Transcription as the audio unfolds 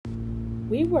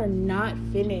We were not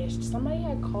finished. Somebody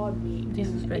had called me.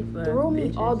 Disrespectful. It threw me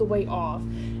bitches. all the way off.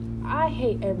 I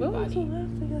hate everybody. What was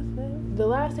the last thing I said? The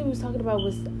last thing we was talking about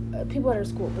was people at our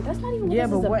school, but that's not even what Yeah,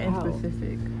 this but is what about. in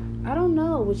specific? I don't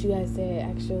know what you guys said,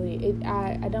 actually.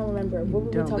 I don't remember. What were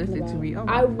we Don't talking listen about? to me. Oh,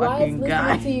 I was fucking listening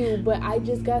God. to you, but I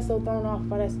just got so thrown off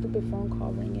by that stupid phone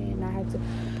call ringing, and I had to...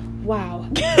 Wow.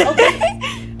 Okay.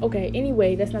 Okay,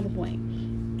 anyway, that's not the point.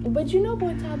 But you know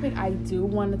what topic I do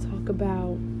want to talk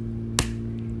about?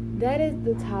 That is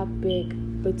the topic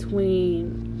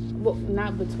between... Well,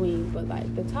 not between, but,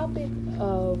 like, the topic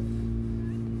of...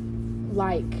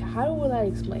 Like, how would I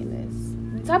explain this?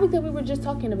 The topic that we were just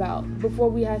talking about before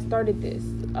we had started this.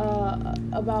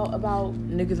 About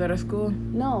Niggas at our school?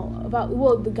 no, about,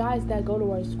 well, the guys that go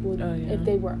to our school, Oh, yeah. if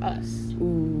they were us.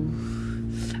 Ooh.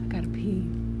 I gotta pee.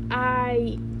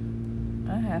 I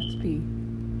have to pee.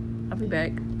 I'll be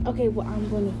back. okay, well, I'm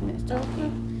going to finish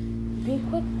talking. Be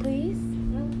quick, please.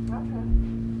 I'll try.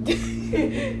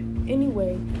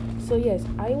 Anyway, so yes,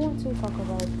 I want to talk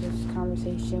about this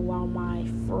conversation while my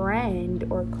friend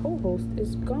or co-host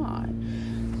is gone.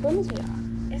 So let me tell y'all,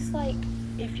 it's like,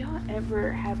 if y'all have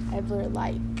ever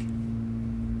like,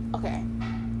 okay,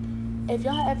 if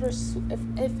y'all ever,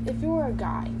 if you're a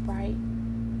guy, right,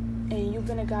 and you've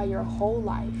been a guy your whole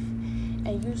life,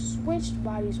 and you switched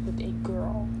bodies with a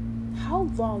girl, how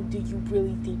long do you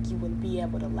really think you would be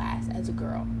able to last as a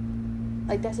girl?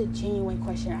 Like, that's a genuine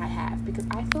question I have, because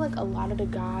I feel like a lot of the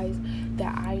guys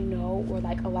that I know, or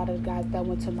like a lot of the guys that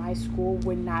went to my school,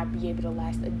 would not be able to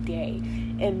last a day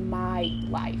in my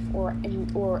life, or any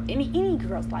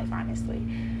girl's life, honestly.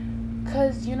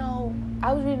 Because, you know,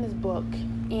 I was reading this book,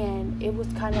 and it was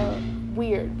kind of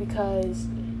weird because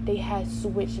they had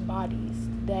switched bodies.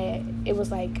 That it was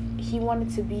like he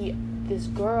wanted to be this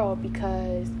girl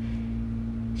because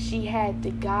she had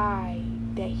the guy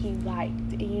that he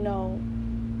liked, and, you know,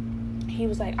 he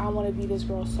was like, I want to be this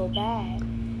girl so bad.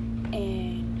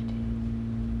 And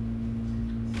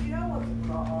That wasn't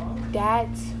wrong.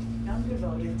 that's... I'm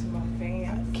devoted to my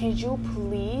fans. Can you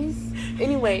please?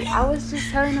 Anyway, I was just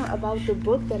telling him about the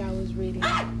book that I was reading.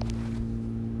 The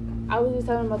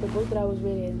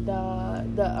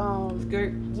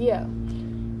Skirt. yeah.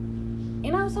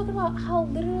 And I was talking about how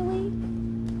literally...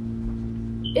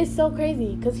 It's so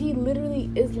crazy, because he literally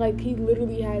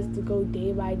has to go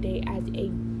day by day as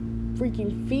a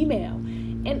freaking female.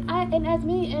 And as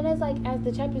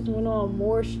the chapters went on,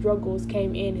 more struggles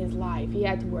came in his life. He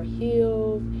had to wear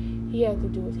heels, he had to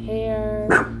do his hair,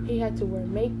 he had to wear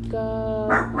makeup.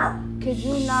 Could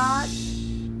you not?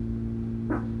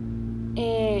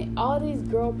 And all these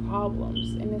girl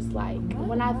problems. And it's like,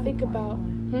 when I think about...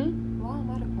 Why am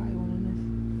I the quiet one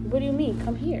on What do you mean?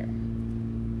 Come here.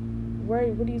 What are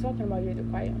you talking about? You're the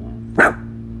quiet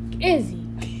one. Izzy.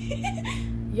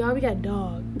 Y'all, we got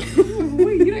dog. this?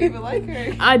 Wait, you don't even like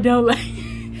her. I don't like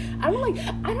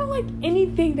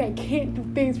anything that can't do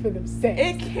things for themselves.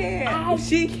 It can't.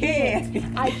 She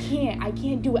can't. I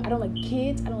can't do it. I don't like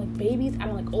kids. I don't like babies. I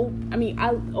don't like old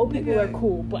people are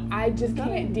cool, but I just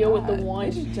can't deal with the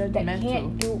ones that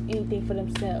can't do anything for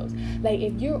themselves. Like,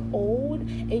 if you're old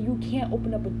and you can't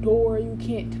open up a door, you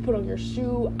can't put on your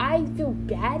shoe, I feel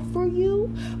bad for you,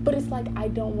 but it's like, I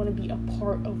don't want to be a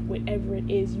part of whatever it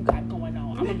is you got going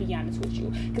on. I'm gonna be honest with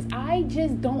you, because I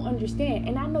just don't understand.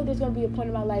 And I know there's gonna be a point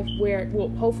in my life where, well,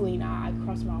 hopefully not. I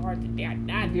cross my heart that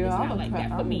it's not like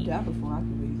that for me. Die before I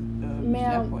can reach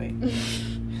Ma'am. that point.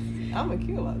 I'm gonna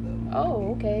kill them.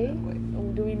 Oh, okay.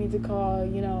 Do we need to call,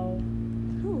 you know...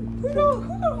 Who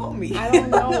gonna hold me? I don't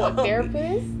know, a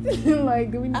therapist?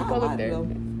 Like, do we need to call a lie to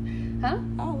therapist? Huh?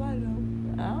 I'll lie to them.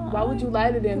 Why would you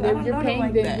lie to them?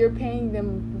 You're paying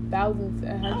them thousands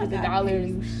and hundreds of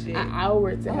dollars an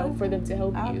hour to help them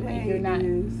help you.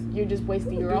 And you're just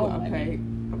wasting your own money.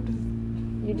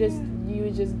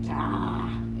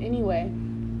 Anyway.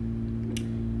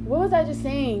 What was I just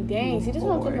saying? Dang, see, this is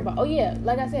what I'm talking about. Oh, yeah,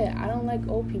 like I said, I don't like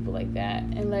old people like that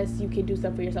unless you can do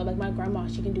stuff for yourself. Like my grandma,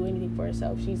 she can do anything for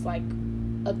herself. She's like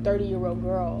a 30-year-old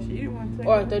girl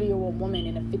or a 30-year-old woman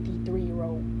in a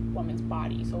 53-year-old woman's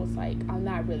body. So it's like, I'm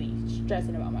not really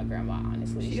stressing about my grandma,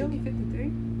 honestly. She only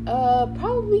 53?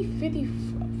 Probably 50,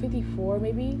 54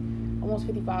 maybe, almost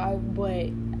 55. But,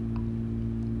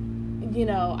 you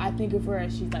know, I think of her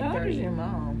as she's like 30. How old is your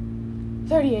mom?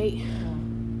 38.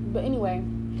 But anyway,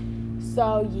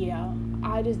 so yeah,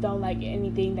 I just don't like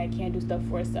anything that can't do stuff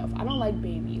for itself. I don't like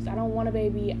babies. I don't want a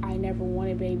baby. I never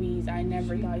wanted babies. I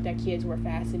never thought that kids were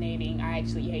fascinating. I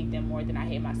actually hate them more than I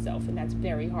hate myself, and that's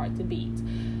very hard to beat.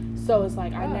 So it's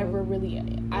like I Oh. never really,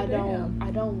 I Well,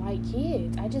 don't like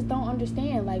kids. I just don't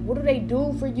understand. Like, what do they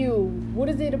do for you? What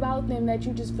is it about them that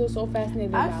you just feel so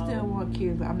fascinated I about? still want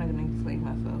kids, but I'm not gonna explain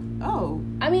myself. Oh,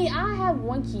 I mean, I have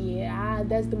one kid.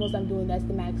 That's the most I'm doing. That's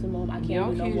the maximum. I can't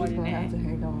y'all do no kids more just than gonna have that. to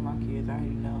hang out with my kids. I already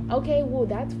know. Okay, well,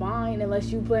 that's fine.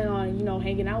 Unless you plan on,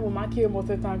 hanging out with my kid most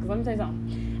of the time. Because let me tell you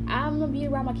something. I'm going to be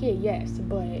around my kid, yes.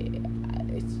 But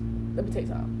let me tell you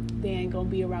something. They ain't going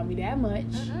to be around me that much.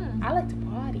 Mm-mm. I like to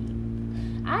party.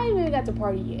 I ain't even got to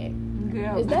party yet.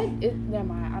 Yeah. Never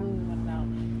mind. I don't even want to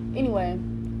know. Anyway,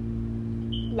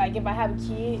 like, if I have a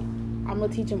kid, I'm going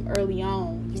to teach them early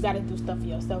on. You got to do stuff for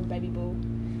yourself, baby boo.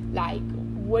 Like,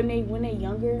 when they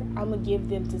younger, I'm going to give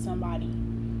them to somebody.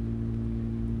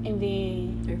 And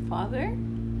then Their father?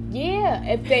 yeah,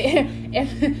 if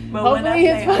But when I hopefully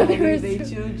say his I'm father gonna leave is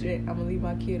their children, I'm gonna leave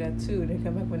my kid at 2. They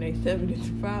come back when they 7. It's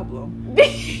a problem.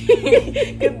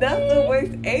 Cause that's the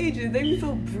worst ages. They be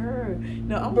so brr.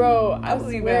 No, I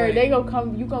believe swear that. they gonna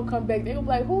come. You gonna come back. They gonna be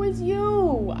like, "Who is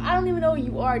you?" I don't even know who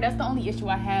you are. That's the only issue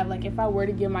I have. Like, if I were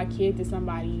to give my kid to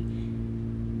somebody,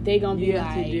 they gonna be You like,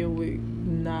 have to deal with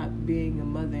not being a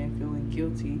mother and feeling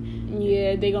guilty.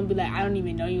 yeah, they gonna be like, I don't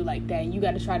even know you like that. And you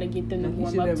got to try to get them to Like, you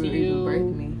warm should up never to even birth you.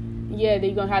 me. Yeah,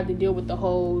 they gonna have to deal with the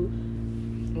whole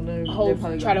They're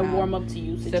probably try to gonna have warm up to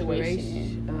you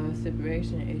situation.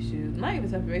 separation issues. Not even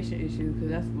separation issues, because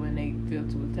that's when they feel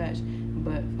too attached.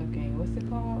 But fucking, what's it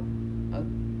called?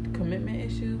 Commitment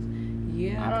issues.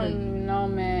 Yeah. I don't even know,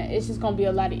 man. It's just gonna be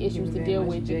a lot of issues to deal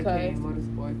with because.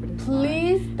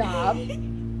 Please stop.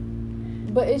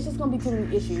 But it's just gonna be too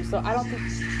many issues, so I don't think.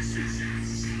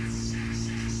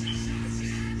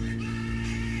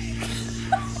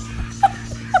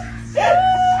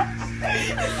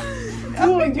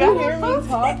 Dude, you hear me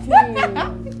talking?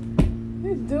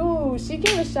 Dude, she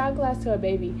gave a shot glass to her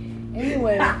baby.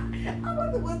 Anyway, I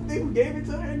was the one thing who gave it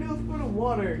to her, and it was for the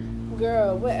water.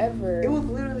 girl, whatever. It was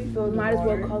literally filled with Might as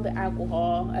water. well call it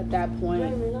alcohol at that point.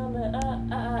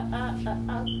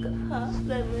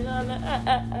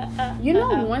 You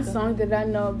know one song that I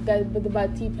know that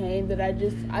about T-Pain that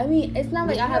I mean, it's not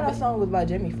like I have that song was by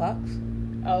Jamie Foxx.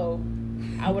 Oh,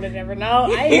 I would have never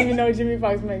known. I didn't even know Jimmy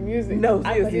Fox made music. No, I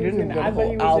thought seriously, he was didn't in- even I go thought the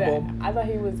he whole was in- album. I thought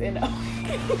he was in.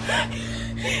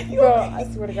 Bro, I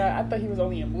swear to God, I thought he was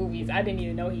only in movies. I didn't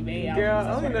even know he made albums. Girl, I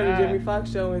swear only to know the God. Jimmy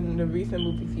Foxx show and the recent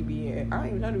movie he be in. I don't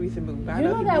even know the recent movie. But I You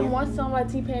know he that be in one some- song by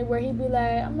T-Pain where he be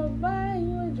like, "I'm gonna buy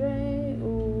you a drink."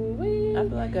 Ooh, wee. I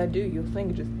feel like I do. Your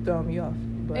singer just throw me off.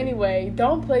 But Anyway,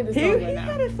 don't play the he song right now.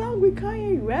 had a song with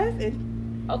Kanye West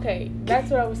and Okay,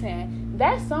 that's what I was saying.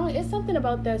 That song, it's something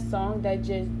about that song that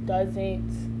just doesn't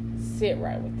sit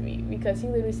right with me because he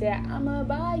literally said, "I'ma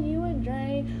buy you a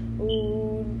drink,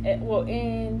 ooh,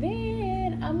 and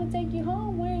then I'ma take you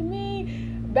home with me,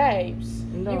 babes."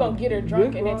 No, You gonna get her drunk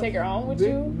Rick and then Ross- take her home with Rick,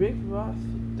 you? Rick Ross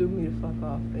threw me the fuck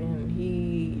off, and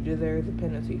he deserves a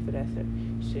penalty for that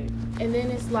shit. And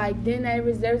then it's like, then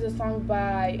there's a song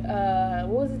by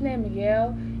what was his name, Miguel,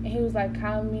 and he was like,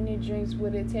 "How many drinks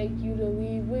would it take you to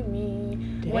leave with me?"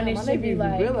 Damn, when it I should didn't be even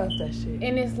like. realize that shit.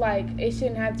 And it's like, it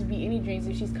shouldn't have to be any drinks.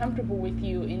 If she's comfortable with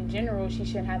you in general, she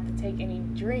shouldn't have to take any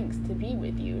drinks to be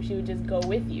with you. She would just go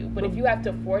with you. But if you have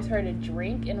to force her to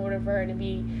drink in order for her to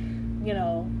be,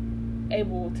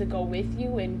 able to go with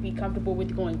you and be comfortable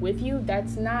with going with you,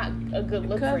 that's not a good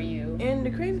look for you. And the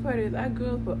crazy part is, I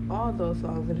grew up with all those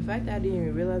songs, and the fact that I didn't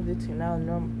even realize it till now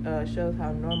shows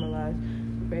how normalized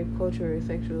rape culture is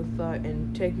sexual assault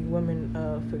and taking women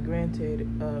for granted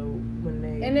when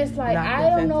they And it's like, not I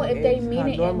don't know consenting. if they It's mean how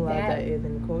it in normalized that. that is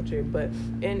in the culture. But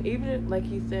and even like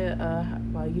he said,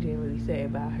 well, you didn't really say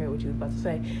it, but I heard what you was about to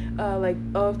say.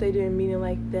 If they didn't mean it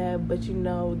like that, but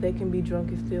they can be drunk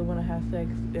and still want to have sex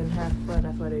and have fun.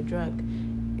 That's why they're drunk.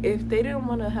 If they didn't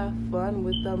want to have fun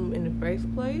with them in the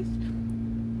first place,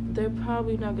 they're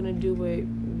probably not gonna do it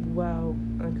while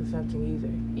unconsenting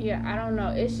either. Yeah, I don't know.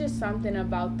 It's just something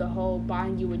about the whole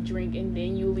buying you a drink and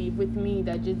then you leave with me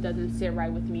that just doesn't sit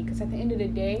right with me. Because at the end of the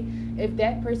day, if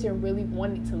that person really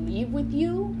wanted to leave with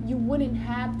you, you wouldn't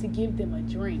have to give them a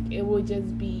drink. It would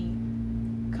just be,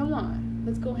 come on,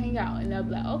 let's go hang out. And they'll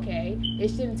be like, okay, it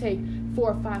shouldn't take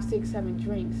 4, 5, 6, 7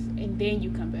 drinks and then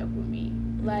you come back with me.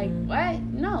 Like, what?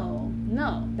 No.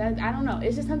 That I don't know.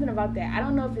 It's just something about that. I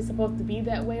don't know if it's supposed to be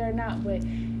that way or not, but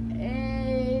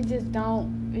it just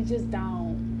don't. It's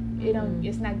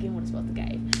not getting what it's supposed to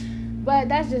give. But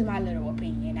that's just my little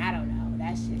opinion. I don't know.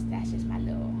 That's just my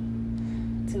little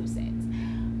 2 cents.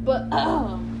 But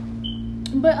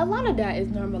a lot of that is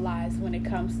normalized when it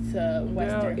comes to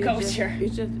Western culture. It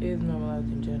just is normalized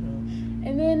in general.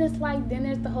 And then it's like, then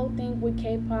there's the whole thing with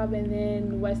K-pop and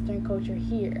then Western culture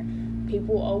here.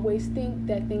 people always think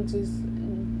that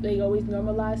they always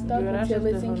normalize stuff until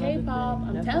it's in K-pop.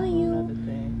 I'm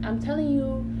telling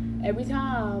you, every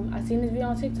time I seen this video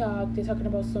on TikTok, they're talking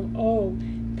about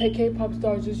K-pop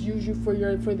stars just use you for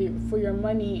your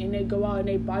money, and they go out and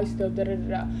they buy stuff, da da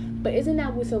da. But isn't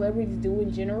that what celebrities do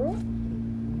in general?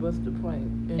 What's the point?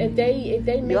 And if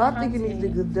they make y'all content, thinking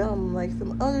these niggas dumb, like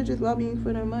they're just lobbying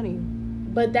for their money.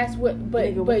 But that's what.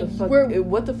 But nigga,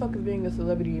 what the fuck is being a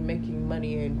celebrity and making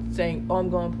money and saying, "Oh, I'm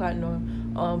going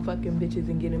platinum, oh, I'm fucking bitches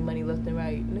and getting money left and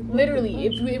right." Nigga, literally,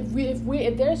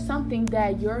 if there's something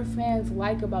that your fans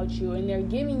like about you and they're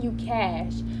giving you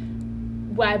cash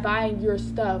by buying your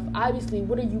stuff, obviously,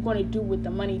 what are you going to do with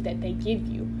the money that they give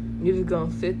you? You're just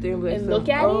gonna sit there and be like, look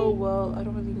at it? Well, I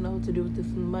don't really know what to do with this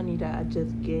money that I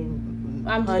just gained.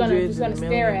 I'm just gonna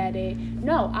stare at it.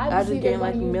 No, obviously I just gained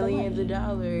like millions of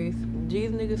dollars.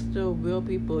 These niggas still real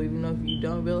people, even though if you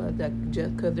don't realize that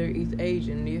just because they're East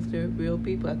Asian, they're still real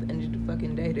people. At the end of the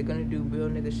fucking day, they're gonna do real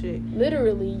nigga shit.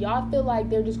 Literally, y'all feel like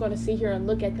they're just gonna sit here and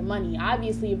look at the money.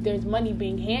 Obviously, if there's money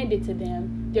being handed to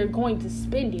them, they're going to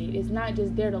spend it. It's not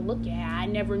just there to look at. I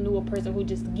never knew a person who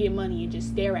just get money and just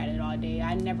stare at it all day.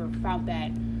 I never found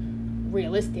that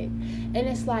realistic. And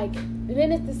it's like,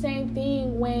 then it's the same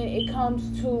thing when it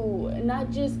comes to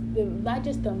not just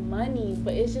the money,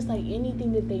 but it's just like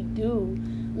anything that they do.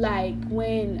 Like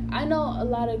when I know a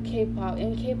lot of K-pop,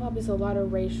 and K-pop is a lot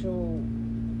of racial,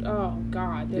 oh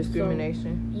god,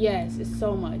 discrimination. Yes, it's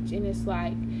so much. And it's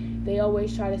like they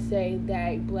always try to say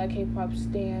that black K-pop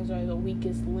stans are the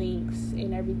weakest links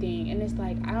and everything, and it's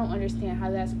like I don't understand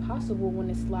how that's possible when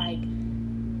it's like,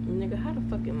 nigga, how the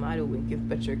fucking model weakest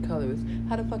but your colors?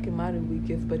 How the fucking model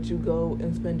weakest but you go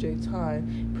and spend your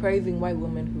time praising white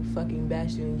women who fucking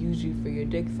bash you and use you for your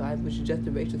dick size, which is just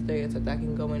a racial stereotype that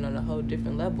can go in on a whole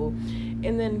different level,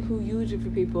 and then who use you for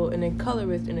people, and then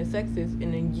colorist and then sexist,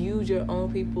 and then use your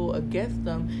own people against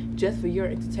them just for your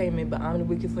entertainment. But I'm the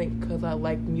weakest link because I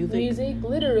like music.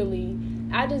 Literally,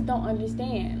 I just don't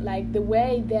understand like the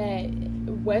way that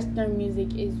Western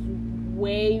music is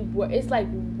it's like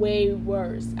way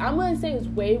worse. I'm gonna say it's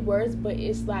way worse, but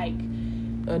it's like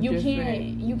you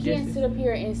can't sit up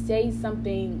here and say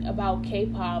something about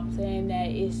K-pop saying that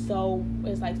it's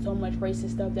like so much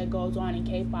racist stuff that goes on in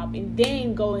K-pop, and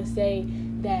then go and say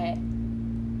that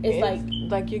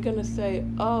it's like you're gonna say,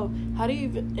 oh, how do you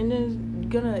even, and then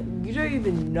you don't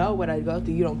even know what I go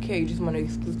through. You don't care. You just want to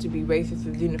exclusively be racist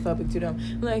and xenophobic to them.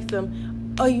 Like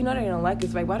oh, you know they don't like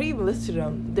us. Like, why do you even listen to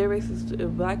them? They're racist to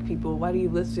black people. Why do you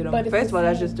listen to them? But first of all,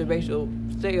 that's just a racial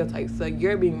stereotype. So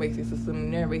you're being racist,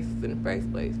 assuming they're racist in the first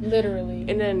place. Literally.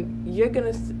 And then you're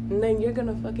gonna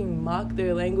fucking mock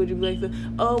their language and be like,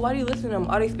 oh, why do you listen to them?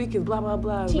 All they speak is blah blah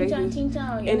blah.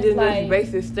 Ching-chong, and then there's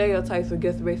racist stereotypes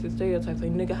against racist stereotypes.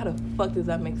 Like, nigga, how the fuck does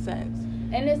that make sense?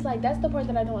 And it's like, that's the part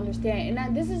that I don't understand.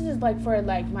 And this is just like for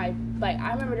like my, like,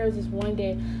 I remember there was this one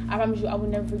day, I promise you I will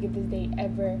never forget this day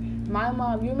ever. My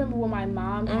mom, you remember when my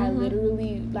mom had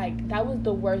literally, like, that was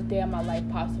the worst day of my life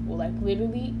possible. Like,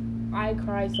 literally, I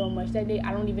cried so much that day.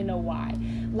 I don't even know why.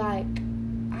 Like,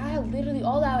 I literally,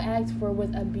 all I asked for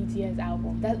was a BTS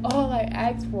album. That's all I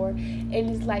asked for. And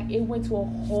it's like, it went to a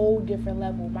whole different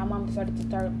level. My mom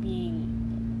started being,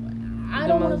 I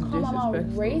don't want to call my mom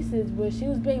racist, but she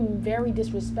was being very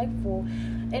disrespectful.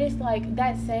 And it's like,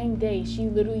 that same day, she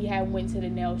literally went to the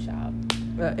nail shop.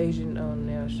 An Asian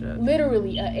nail shop.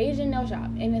 Literally, an Asian nail shop.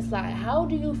 And it's like, how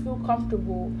do you feel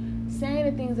comfortable saying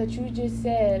the things that you just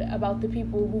said about the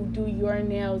people who do your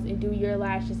nails and do your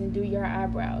lashes and do your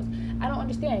eyebrows? I don't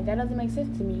understand. That doesn't make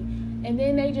sense to me. And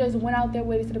then they just went out their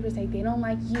way to sit up and say, they don't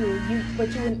like you.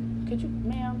 Could you,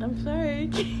 ma'am? I'm sorry.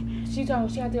 She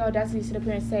had the audacity to sit up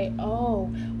here and say,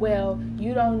 oh, well,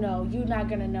 you don't know. You're not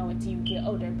going to know until you get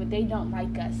older. But they don't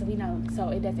like us, so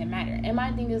it doesn't matter. And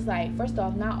my thing is, like, first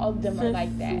off, not all of them are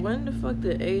like that. When the fuck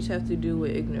did age have to do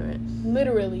with ignorance?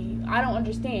 Literally. I don't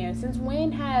understand. Since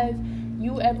when have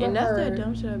you ever And that's heard... that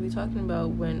dumb shit I be talking about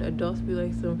when adults be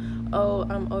like, oh,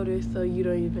 I'm older, so you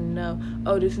don't even know.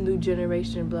 Oh, this new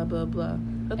generation, blah, blah, blah.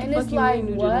 What the fuck you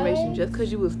mean new generation? Just because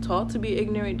you was taught to be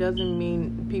ignorant doesn't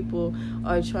mean people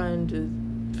are trying to...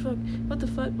 What the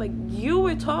fuck? Like, you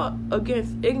were taught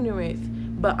against ignorance,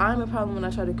 but I'm a problem when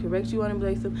I try to correct you on it and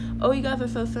be like, oh, you guys are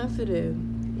so sensitive.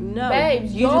 No.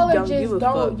 Babes, you y'all just don't give a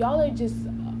fuck. Y'all are just...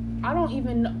 I don't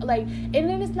even know. Like, and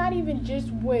then it's not even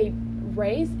just with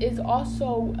race. It's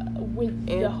also with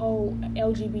the whole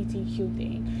LGBTQ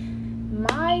thing.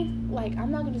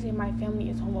 I'm not going to say my family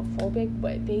is homophobic,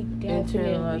 but they definitely...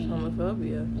 Internalized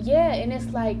homophobia. Yeah, and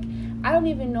it's like, I don't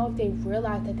even know if they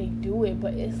realize that they do it,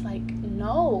 but it's like,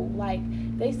 no. Like,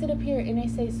 they sit up here and they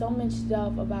say so much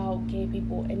stuff about gay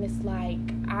people, and it's like,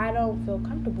 I don't feel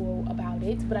comfortable about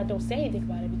it, but I don't say anything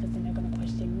about it because then they're gonna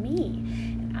question me,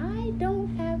 and I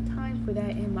don't have time for that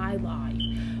in my life.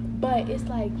 But it's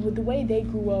like, with the way they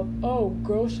grew up, oh,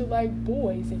 girls should like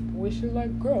boys and boys should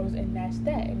like girls, and that's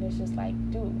that. And it's just like,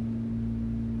 dude,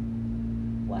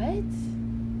 what?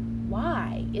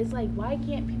 Why? It's like, why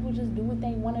can't people just do what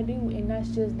they want to do, and that's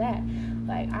just that?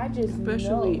 Like, I just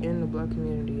especially know. in the black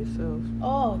community itself.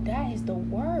 Oh, that is the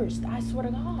worst. I swear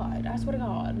to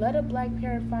God. Let a black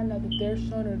parent find out that their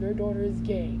son or their daughter is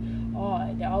gay. Oh,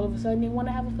 and all of a sudden they want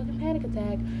to have a fucking panic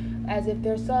attack, as if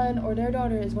their son or their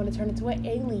daughter is going to turn into an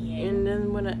alien. And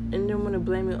then when to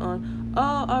blame it on,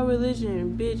 oh, our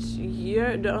religion, bitch.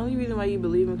 You're the only reason why you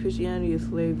believe in Christianity is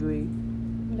slavery.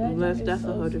 That's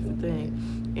a whole different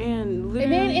thing. And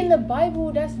then in the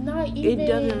Bible, that's not even... It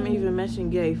doesn't even mention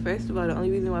gay. First of all, the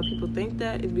only reason why people think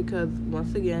that is because,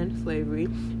 once again, slavery.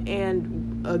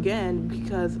 And, again,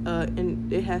 because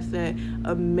it has said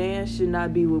a man should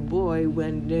not be with boy,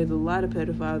 when there's a lot of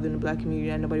pedophiles in the black community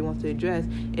that nobody wants to address.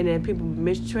 And then people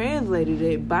mistranslated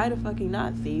it by the fucking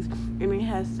Nazis. And it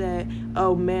has said,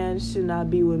 oh, man should not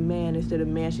be with man instead of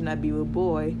man should not be with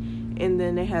boy. And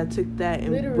then they had took that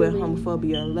and went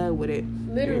homophobia and led with it.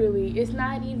 Literally, it's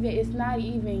not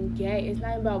even gay. It's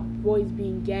not about boys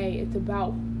being gay. It's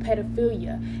about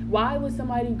pedophilia. Why would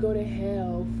somebody go to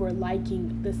hell for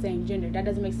liking the same gender? That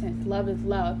doesn't make sense. Love is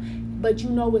love. But you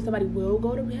know what somebody will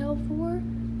go to hell for?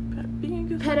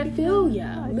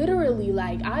 Pedophilia. Literally,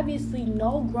 like, obviously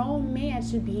no grown man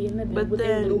should be in the bed with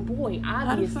a little boy. Obviously.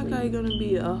 How the fuck are you gonna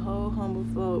be a whole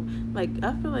homophobe? Like,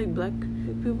 I feel like black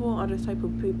people are the type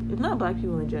of people, not black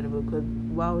people in general, because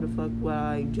why would the fuck would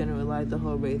I generalize the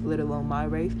whole race, let alone my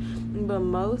race? But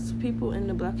most people in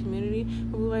the black community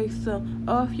will be like, so,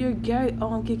 oh, if you're gay,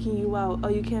 oh, I'm kicking you out. Oh,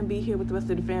 you can't be here with the rest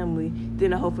of the family.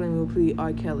 Then the whole family will plead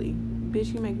R. Kelly.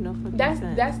 Bitch, you make no fucking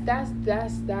sense.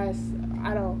 That's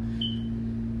I don't.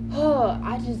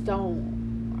 I just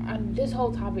don't. This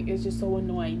whole topic is just so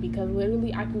annoying, because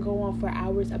literally I can go on for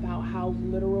hours about how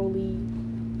literally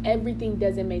everything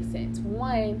doesn't make sense.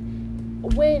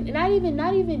 When not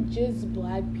even just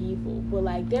black people, but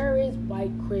like, there is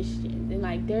white Christians, and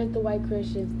like, there's the white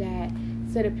Christians that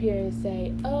sit up here and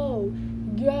say, oh,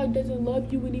 God doesn't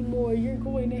love you anymore, you're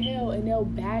going to hell, and they'll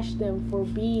bash them for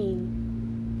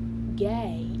being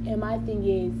gay. And my thing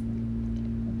is,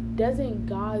 doesn't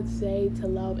God say to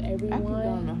love everyone? I could go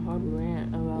on a hard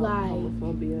rant about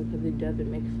homophobia because it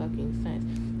doesn't make fucking sense.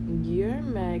 You're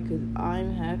mad because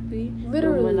I'm happy.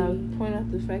 Literally. But when I point out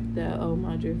the fact that, oh,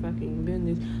 mind your fucking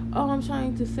business. Oh, I'm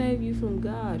trying to save you from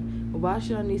God. Why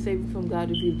should I need saving from God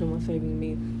if He's the one saving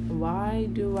me? Why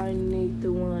do I need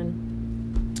the one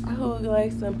who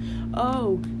likes them?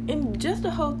 Oh, and just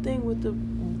the whole thing with the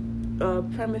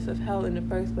premise of hell in the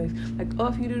first place. Like, oh,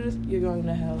 if you do this, you're going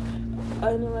to hell.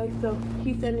 And like, so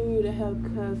He's sending you to hell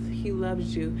because He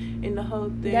loves you. And the whole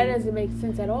thing, that doesn't make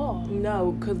sense at all.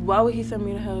 No, because why would He send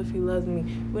me to hell if He loves me?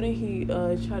 Wouldn't He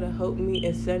try to help me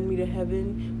and send me to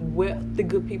heaven with the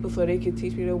good people so they can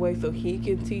teach me their way, so He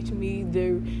can teach me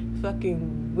their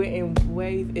fucking written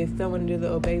ways? If someone doesn't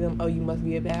obey them, oh, you must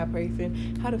be a bad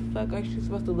person. How the fuck are you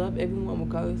supposed to love everyone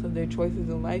regardless of their choices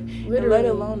in life? Literally. And let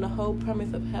alone the whole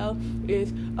premise of hell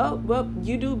is, oh, well,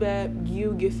 you do bad,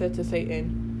 you get sent to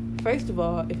Satan. First of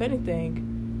all, if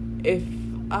anything, if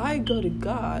I go to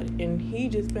God and He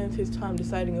just spends His time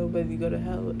deciding whether you go to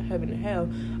hell, heaven or hell,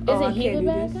 isn't He the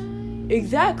bad guy?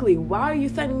 Exactly. Why are you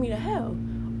sending me to hell?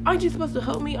 Aren't you supposed to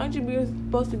help me? Aren't you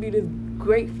supposed to be this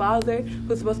great father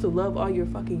who's supposed to love all your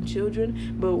fucking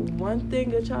children? But one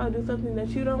thing, a child do something that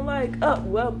you don't like, oh,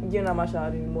 well, you're not my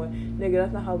child anymore. Nigga,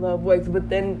 that's not how love works. But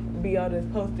then be all those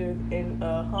posters in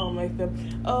home like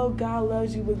them, oh, God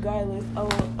loves you regardless. Oh,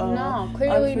 no,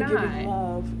 clearly not.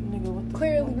 Love. Nigga, what the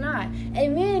clearly fuck? Not.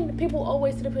 And then people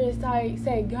always sit up here and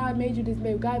say, God made you this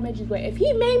way, God made you this way. If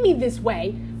He made me this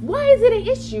way, why is it an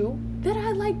issue that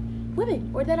I like women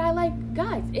or that I like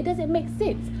guys? It doesn't make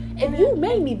sense. If you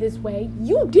made me this way,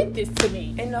 you did this to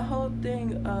me. And the whole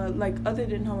thing, like, other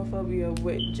than homophobia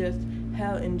with just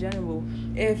hell in general,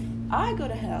 if I go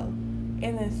to hell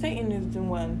and then Satan is the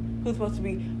one who's supposed to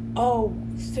be, oh,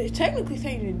 technically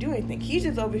Satan didn't do anything. He's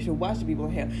just over here watching people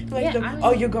in hell. Like,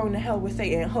 oh, you're going to hell with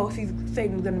Satan. Oh,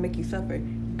 Satan's going to make you suffer.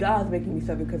 God's making me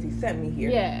suffer because He sent me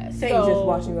here. Yeah. Satan's just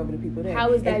watching over the people there.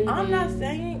 How is that? I'm not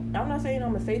saying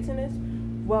I'm a Satanist.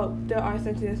 Well, there are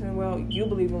Satanists, and well, you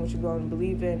believe in what you're going to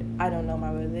believe in. I don't know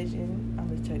my religion. I'm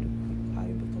going to try to be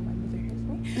quiet before my mother hears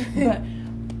me.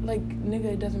 But, like,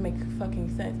 nigga, it doesn't make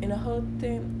fucking sense. And the whole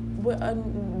thing,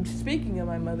 speaking of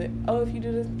my mother, oh, if you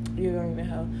do this, you're going to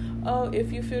hell. Oh,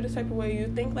 if you feel this type of way, you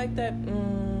think like that,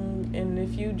 and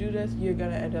if you do this, you're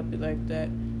gonna end up like that.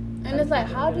 And it's like,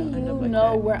 how do you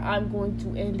know where I'm going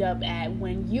to end up at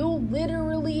when you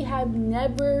literally have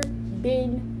never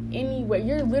been anywhere?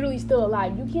 You're literally still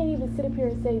alive. You can't even sit up here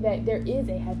and say that there is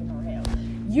a heaven or hell.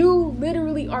 You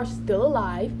literally are still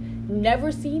alive,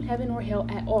 never seen heaven or hell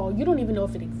at all. You don't even know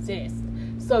if it exists.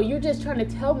 So you're just trying to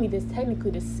tell me this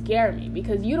technically to scare me,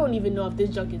 because you don't even know if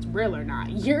this junk is real or not.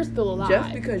 You're still alive.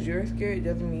 Just because you're scared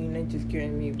doesn't mean that you're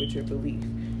scaring me with your belief.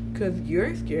 Because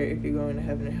you're scared if you're going to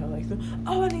heaven or hell. Like, so,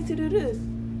 oh, I need to do this.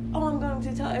 Oh, I'm going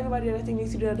to tell everybody that they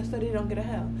need to do that so they don't get to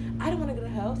hell. I don't want to go to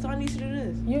hell, so I need to do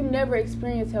this. You never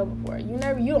experienced hell before.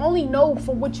 You only know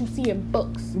from what you see in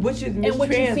books. Which is mistranslated. And what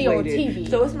you see on TV.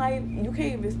 So it's not, you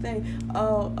can't even say,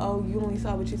 oh, you only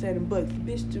saw what you said in books.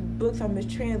 Bitch, the books are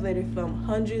mistranslated from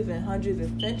hundreds and hundreds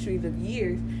of centuries of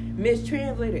years.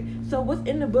 Mistranslated. So what's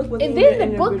in the book was and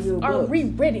then the books are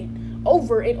rewritten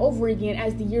over and over again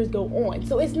as the years go on.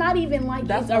 So it's not even like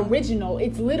it's original.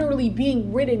 It's literally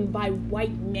being written by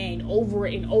white men over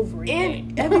and over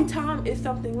again. And every time it's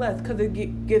something less, because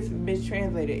it gets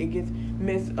mistranslated. It gets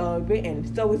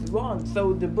miswritten. So it's wrong.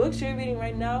 So the books you're reading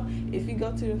right now, if you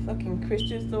go to the fucking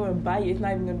Christian store and buy it, it's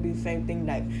not even going to be the same thing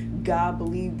like God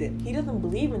believed it. He doesn't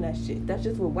believe in that shit. That's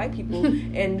just what white people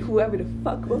and whoever the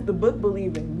fuck wrote the book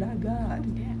believe in, not God.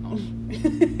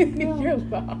 Down. You're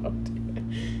loud.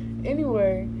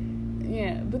 Anyway,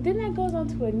 yeah, but then that goes on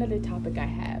to another topic I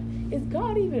have. Is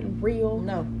God even real?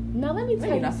 No. Now, let me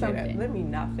tell you something. Let me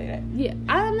not say that. Yeah,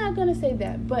 I'm not going to say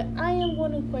that, but I am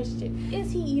going to question,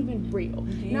 is he even real?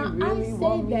 Do you really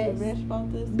want me to rant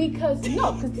about this? Because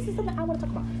this is something I want to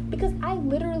talk about. Because I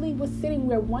literally was sitting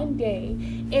there one day,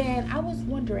 and I was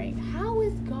wondering, how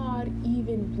is God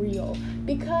even real?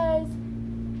 Because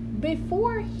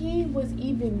before he was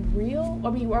even real,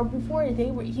 or before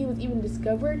he was even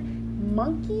discovered,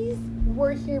 monkeys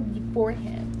were here before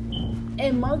him.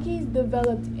 And monkeys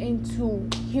developed into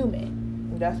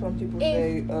human. That's when people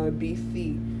say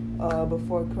BC,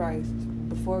 before Christ.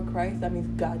 Before Christ, that means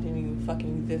God didn't even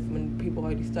fucking exist when people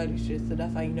already studied shit. So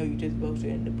that's how you know you just bullshit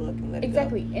in the book and let it go.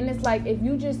 Exactly. And it's like, if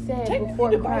you just said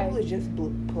before the Christ. Bible is just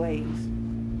plays.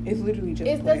 It's literally just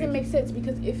It doesn't make sense,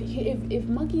 because if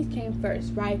monkeys came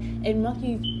first, right, and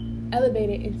monkeys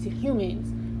elevated into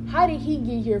humans, how did he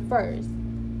get here first?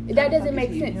 That doesn't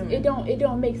make sense. It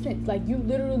don't make sense. Like,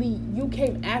 you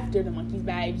came after the monkeys,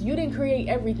 vibes. You didn't create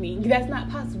everything. That's not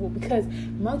possible, because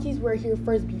monkeys were here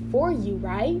first before you,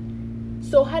 right?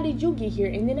 So how did you get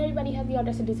here? And then everybody has the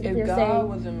audacity to sit there and say, if God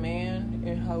was a man,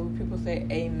 and how people say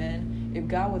amen, if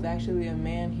God was actually a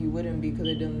man, he wouldn't be, because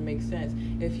it doesn't make sense.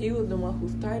 If he was the one who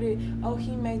started,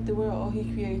 he made the world, he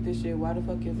created this shit, why the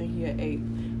fuck isn't he an ape?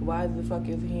 Why the fuck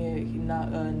isn't he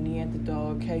not a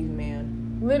Neanderthal caveman?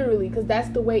 Literally, because that's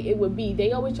the way it would be.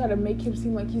 They always try to make him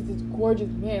seem like he's this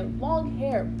gorgeous man. Long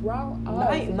hair, brown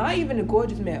eyes. Not even a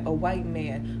gorgeous man, a white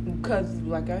man. Because,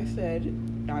 like I said,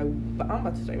 I'm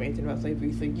about to start ranting about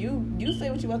slavery. So you say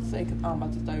what you about to say, because I'm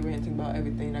about to start ranting about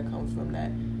everything that comes from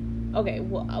that. Okay,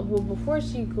 well, before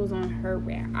she goes on her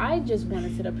rant, I just want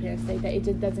to sit up here and say that it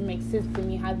just doesn't make sense to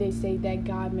me how they say that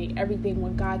God made everything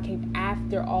when God came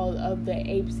after all of the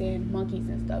apes and monkeys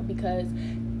and stuff, because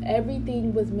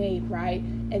everything was made, right?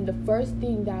 And the first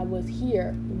thing that was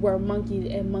here were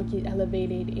monkeys, and monkeys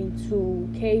elevated into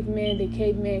cavemen. The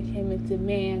caveman came into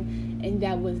man, and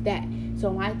that was that.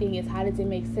 So my thing is, how does it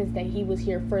make sense that he was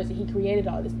here first and he created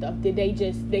all this stuff? Did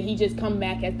he just come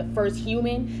back as the first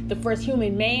human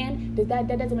man? That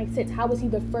doesn't make sense. How was he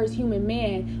the first human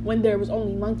man when there was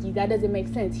only monkeys? That doesn't make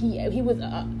sense. He was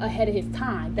ahead of his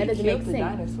time. That doesn't make sense. He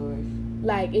killed the dinosaurs.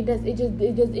 Like,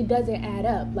 it doesn't add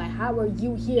up. Like, how are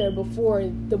you here before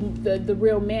the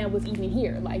real man was even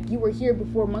here? Like, you were here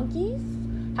before monkeys?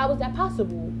 How was that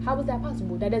possible?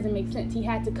 That doesn't make sense. He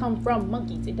had to come from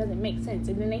monkeys. It doesn't make sense.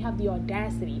 And then they have the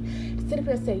audacity to sit up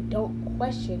here and say, don't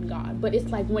question God. But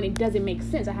it's like, when it doesn't make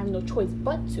sense, I have no choice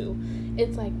but to.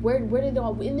 It's like, where did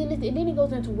all... And then it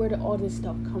goes into where did all this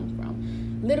stuff come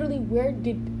from? Literally, where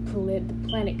did the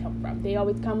planet come from? They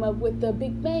always come up with the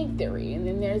Big Bang Theory, and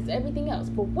then there's everything else.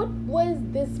 But what was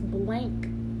this blank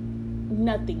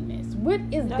nothingness? What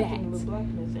is Nothing that? but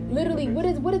blackness in the Literally,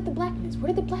 universe. what is the blackness? Where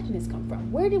did the blackness come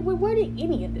from? Where did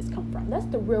any of this come from? That's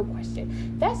the real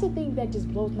question. That's the thing that just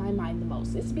blows my mind the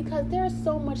most. It's because there's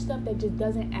so much stuff that just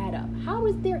doesn't add up. How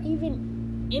is there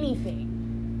even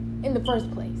anything in the first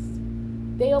place?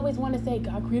 They always want to say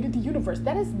God created the universe.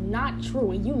 That is not true,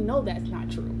 and you know that's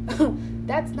not true.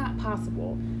 That's not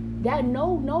possible. That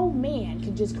no man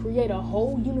can just create a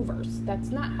whole universe. That's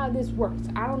not how this works.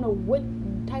 I don't know what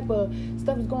type of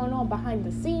stuff is going on behind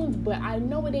the scenes, but I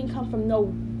know it didn't come from no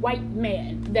white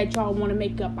man that y'all want to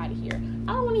make up out of here.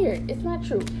 I don't want to hear it. It's not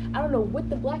true. I don't know what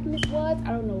the blackness was. I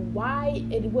don't know why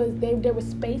it was there was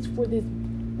space for this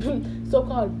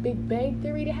so-called Big Bang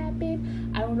Theory to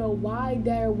happen. I don't know why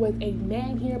there was a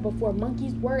man here before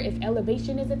monkeys were, if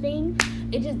elevation is a thing.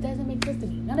 It just doesn't make sense to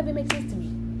me. None of it makes sense to me.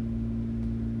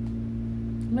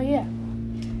 But yeah.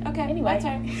 Okay, anyway. My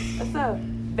turn. So,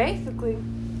 basically,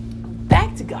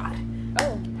 back to God.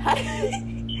 Oh. How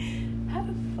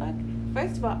the fuck?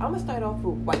 First of all, I'm going to start off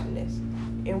with whiteness.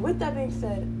 And with that being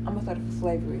said, I'm going to start off with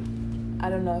slavery. I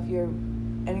don't know if you're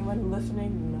anyone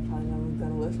listening. Probably no one's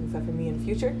going to listen except for me in the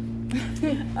future.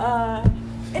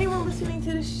 Anyone listening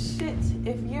to this shit,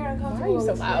 if you're uncomfortable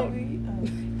with slavery,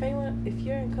 if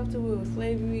you're uncomfortable with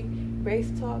slavery,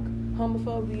 race talk,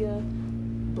 homophobia,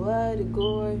 blood,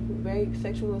 gore, rape,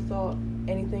 sexual assault,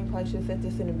 anything, probably should have said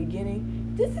this in the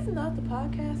beginning. This is not the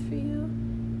podcast for you,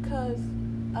 because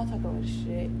I'll talk about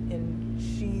shit, and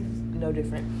she's no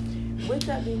different. With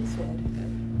that being said,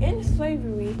 in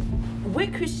slavery,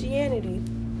 with Christianity,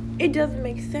 it doesn't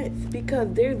make sense,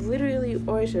 because there's literally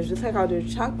origins, just like how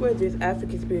there's chakra, there's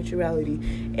African spirituality.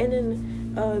 And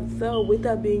then, so with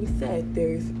that being said,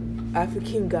 there's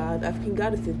African gods, African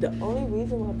goddesses. The only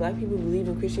reason why black people believe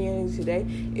in Christianity today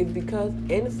is because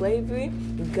in slavery,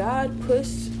 God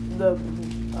pushed the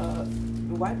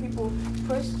white people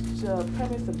pushed the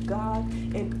premise of God,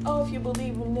 and if you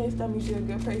believe in this, that means you're a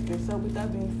good person. So with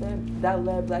that being said, that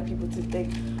led black people to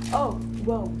think,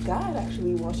 God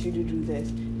actually wants you to do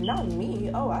this, not me.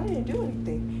 I didn't do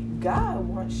anything. God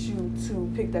wants you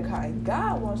to pick the cotton.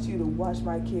 God wants you to wash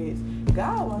my kids.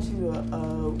 God wants you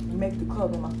to make the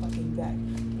clothes on my fucking back.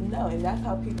 No, and that's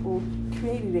how people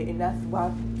created it, and that's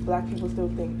why black people still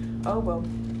think,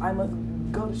 I must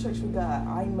go to church for God.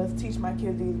 I must teach my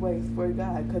kids these ways for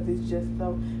God, because it's just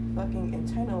so fucking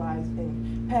internalized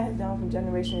and passed down from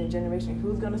generation to generation.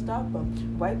 Who's gonna stop them?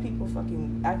 White people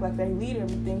fucking act like they lead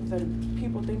everything, so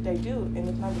people think they do, and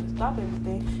it's not gonna stop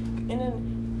everything. And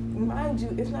then, mind you,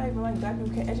 it's not even like black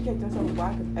people can educate themselves.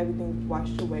 Why? Because everything's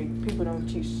washed away. People don't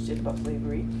teach shit about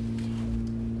slavery.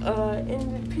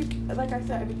 And people, like I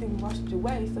said, everything washed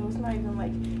away, so it's not even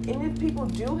like. And if people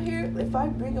do hear, if I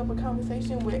bring up a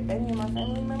conversation with any of my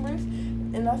family members,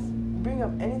 and I bring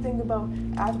up anything about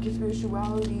African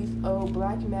spiritualities,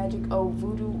 black magic,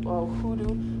 voodoo,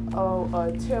 hoodoo,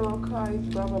 tarot cards,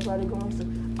 blah blah blah, they're going to,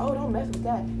 don't mess with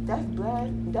that. That's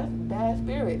bad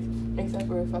spirits. Except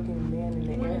for a fucking man in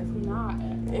the air. It's not.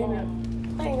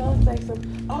 I ain't gonna say some,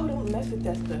 don't mess with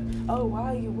that stuff. Why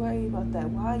are you worried about that?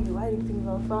 Why are you lighting things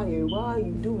on fire? Why are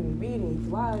you doing readings?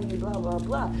 Why are you blah, blah,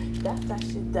 blah? That's that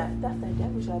shit, that's that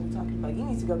devil shit I be talking about. You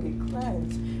need to go get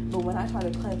cleansed. But when I try to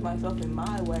cleanse myself in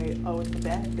my way, it's a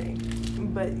bad thing.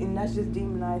 And that's just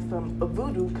demonized from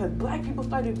voodoo, because black people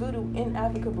started voodoo in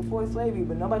Africa before slavery,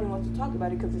 but nobody wants to talk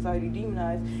about it because it's already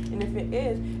demonized. And if it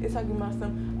is, it's talking about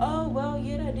some,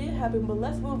 that did happen, but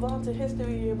let's move on to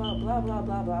history about blah, blah,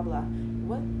 blah, blah, blah.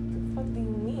 What the fuck do you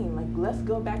mean? Like, let's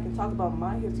go back and talk about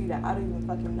my history that I don't even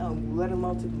fucking know, let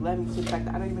alone to the fact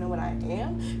that I don't even know what I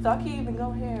am. So I can't even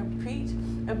go here and preach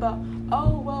about,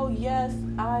 yes,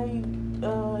 I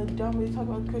don't really talk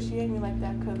about Christianity like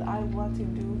that, because I want to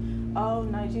do,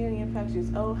 Nigerian practice,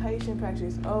 Haitian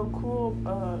practice,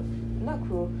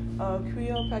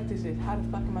 Creole practices. How the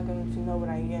fuck am I going to know what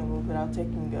I am without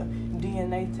taking a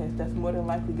DNA test that's more than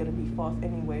likely going to be false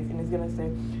anyways, and it's going to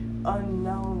say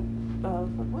unknown,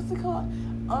 what's it called?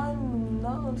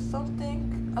 Unknown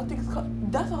something. I think it's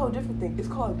called, that's a whole different thing. It's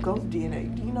called ghost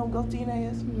DNA. Do you know what ghost DNA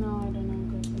is? No, I don't know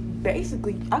ghost DNA.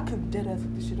 Basically, I could dead ass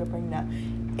look this shit up right now.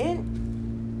 In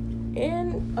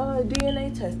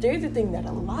DNA test, there's a thing that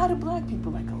a lot of black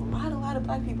people, like a lot of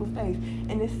black people face,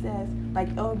 and it says like,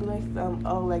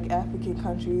 like African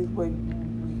countries where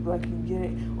like you get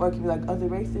it, or it can be like other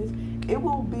races. It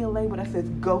will be a label that says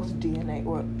ghost DNA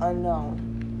or unknown.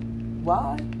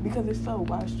 Why? Because it's so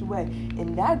washed away.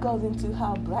 And that goes into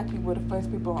how black people were the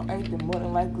first people on earth, and more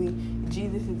than likely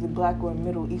Jesus is a black or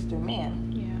Middle Eastern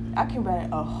man. Yeah. I can write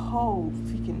a whole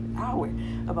freaking hour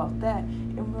about that.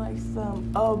 And like some,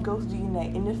 ghost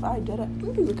DNA. And if I did it,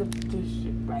 let me look up this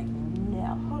shit right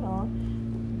now. Hold on.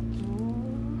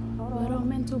 Little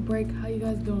mental break. How you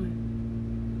guys doing?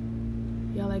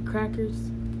 Y'all like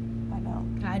crackers? I know.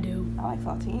 I do. I like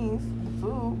saltines, the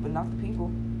food, but not the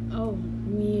people. Oh,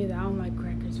 me either. I don't like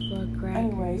crackers. Fuck crackers.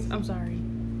 Anyways. I'm sorry.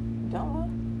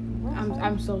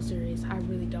 I'm so serious. I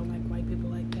really don't like white people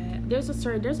like that. There's a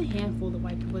handful of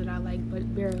white people that I like,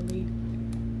 but barely.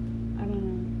 I don't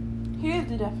know. Here's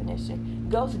the definition.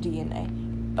 Ghost DNA.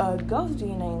 Ghost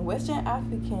DNA in Western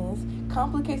Africans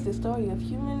complicates the story of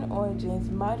human origins,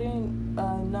 modern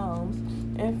gnomes,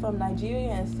 and from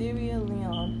Nigeria and Sierra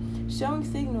Leone, showing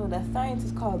signal that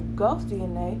scientists call ghost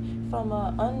DNA from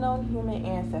an unknown human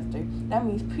ancestor. That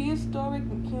means prehistoric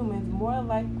humans more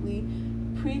likely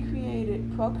procreated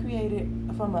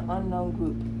from an unknown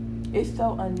group. It's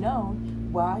so unknown.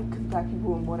 Why? Because black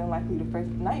people were more than likely the first,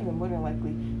 not even more than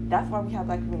likely. That's why we have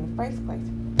black people in the first place.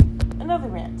 Another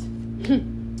rant.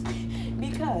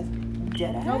 Because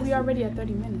dead ass. No, we already at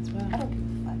 30 minutes. Wow. I don't give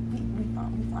a fuck. We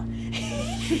fine.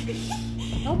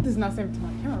 I hope this is not saved to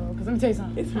my camera roll, because let me tell you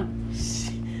something. It's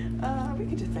fine. We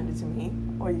could just send it to me,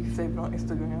 or you can save it on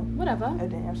Instagram. Whatever.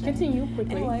 Damn shame. Continue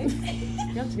quickly. Anyways.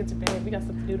 You have to get to bed. We got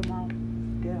stuff to do tomorrow.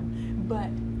 Yeah. But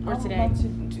Or I'm today. about to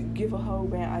give a whole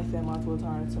rant I said multiple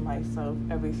times to myself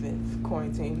ever since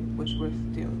quarantine, which we're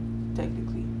still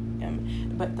technically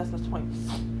in. But that's the point.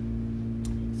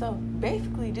 So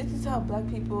basically, this is how black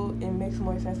people, it makes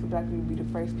more sense for black people to be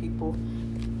the first people,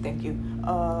 thank you,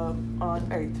 on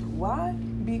Earth. Why?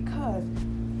 Because,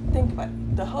 think about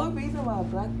it. The whole reason why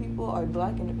black people are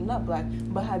black, and not black,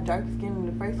 but have dark skin in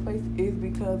the first place is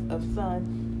because of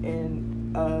sun and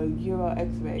Euro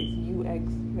X-rays, UX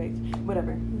rays,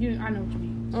 whatever. I know what you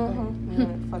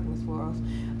mean. Fucking swirls.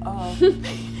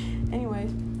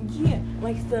 Anyways, yeah,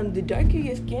 like the darker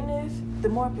your skin is, the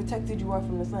more protected you are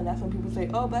from the sun. That's when people say,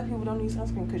 "Oh, black people don't need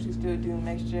sunscreen because you still do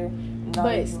mixture."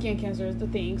 But skin cancer is the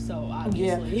thing, so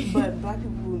obviously. Yeah, but black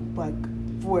people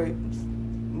like for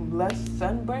less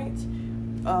sunburnt.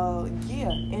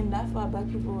 Yeah, and that's why black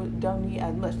people don't need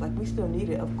as much. Like, we still need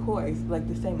it, of course, like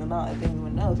the same amount as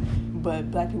anyone else.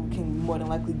 But black people can more than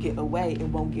likely get away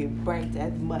and won't get burnt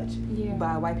as much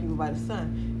by white people by the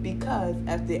sun. Because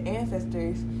as their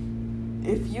ancestors,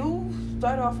 if you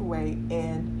start off away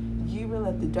and you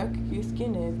realize the darker your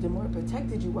skin is, the more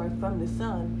protected you are from the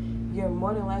sun, you're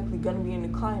more than likely going to be in a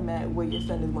climate where your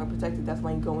sun is more protected. That's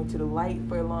why you go into the light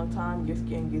for a long time, your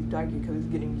skin gets darker because it's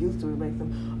getting used to it. Like,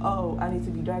 oh, I need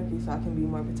to be darker so I can be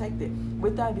more protected.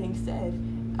 With that being said,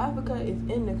 Africa is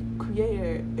in the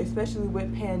creator, especially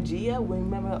with Pangea, when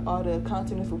remember all the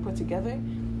continents were put together.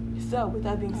 So with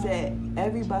that being said,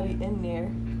 everybody in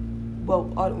there, well,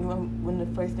 when the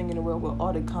first thing in the world where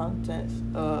all the continents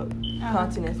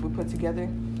were put together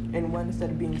in one instead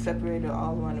of being separated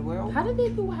all around the world. How would they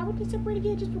separate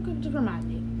again? Just remind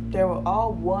me. They were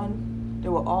all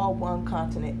one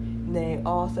continent, and they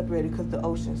all separated because the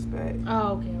ocean spread.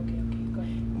 Oh, okay. Go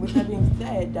ahead. With that being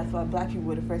said, that's why black people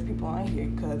were the first people on here,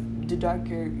 because the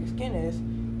darker your skin is,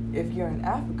 if you're in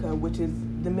Africa, which is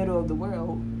the middle of the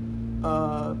world,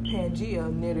 Pangea,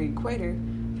 near the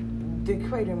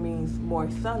equator means more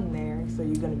sun there, so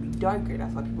you're going to be darker.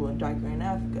 That's why people are darker in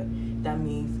Africa. That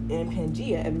means in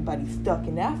Pangea, everybody's stuck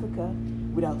in Africa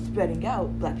without spreading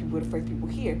out. Black people were the first people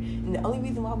here. And the only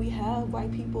reason why we have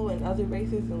white people and other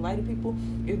races and lighter people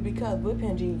is because with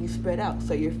Pangea, you spread out.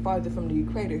 So you're farther from the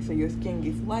equator, so your skin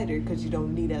gets lighter because you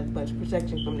don't need as much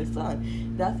protection from the sun.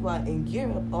 That's why in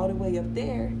Europe, all the way up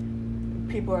there,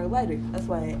 people are lighter. That's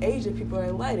why in Asia, people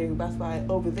are lighter. That's why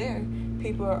over there,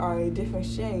 people are a different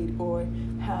shade or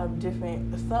have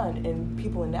different sun. And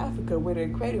people in Africa, where the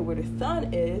equator, where the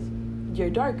sun is, you're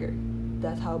darker.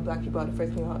 That's how black people are the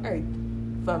first people on Earth,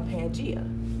 from Pangea.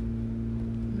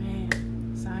 Man,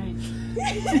 science.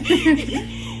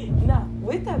 Now,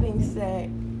 with that being said,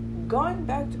 going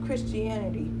back to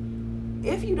Christianity,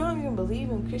 if you don't even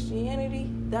believe in Christianity,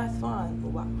 that's fine.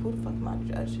 Well, who the fuck am I to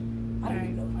judge? I don't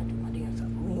even know if I do my damn self.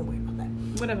 We ain't worried about that.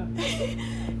 Whatever.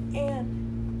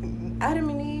 And Adam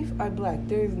and Eve are black.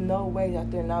 There's no way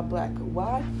that they're not black.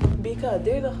 Why? Because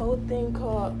there's a whole thing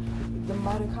called the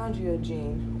mitochondrial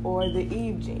gene or the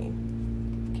Eve gene.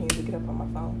 Can you look it up on my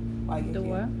phone? The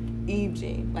what? Eve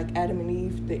gene. Like Adam and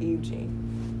Eve, the Eve gene.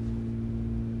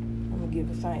 I'm going to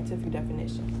give a scientific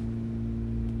definition.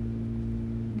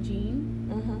 Gene?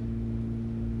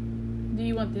 Mm-hmm. Do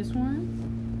you want this one?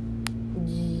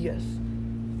 Yes.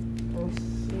 Let me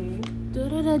see.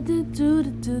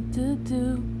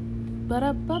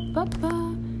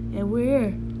 And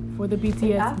we're for the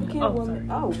BTS. African woman.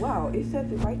 Oh wow! It says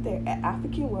it right there. An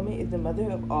African woman is the mother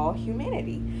of all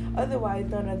humanity, otherwise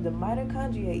known as the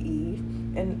mitochondria Eve,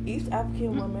 an East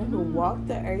African woman who walked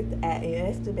the earth at an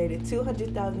estimated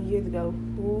 200,000 years ago,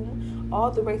 whom all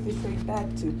the races trace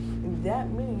back to. And that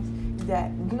means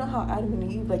that you know how Adam and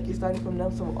Eve, like you're starting from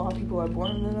them, so all people are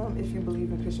born in them. If you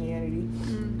believe in Christianity.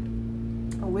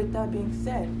 With that being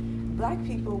said, black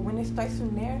people, when it starts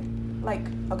from there, like,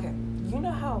 okay, you know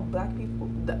how black people,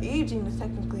 the Eve gene is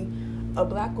technically a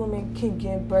black woman can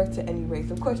give birth to any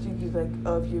race. Of course, you use like,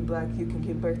 oh, if you're black, you can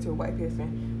give birth to a white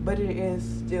person. but it is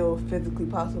still physically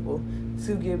possible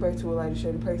to give birth to a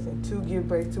lighter-shaded person, to give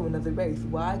birth to another race.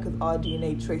 Why? Because all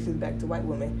DNA traces back to white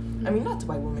women. I mean, not to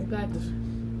white women. Black.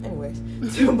 Anyways,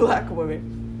 to black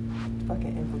women.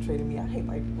 Fucking infiltrating me. I hate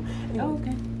white people. Anyways, Oh,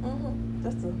 okay.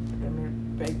 That's the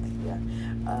break. Yeah.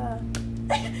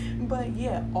 But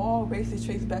yeah, all races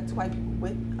trace back to white people.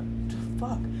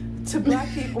 To black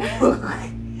people.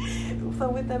 So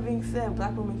with that being said,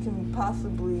 black women can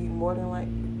possibly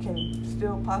can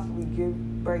still possibly give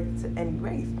birth to any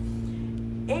race.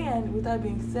 And with that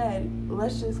being said,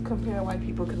 let's just compare white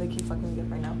people because they keep fucking me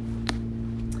up right now.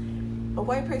 A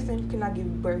white person cannot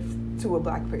give birth to a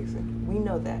black person. We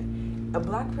know that. A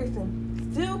black person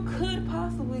still could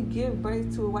possibly give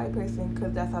birth to a white person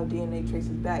because that's how DNA traces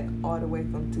back all the way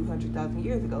from 200,000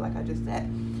 years ago, like I just said.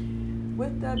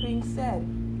 With that being said,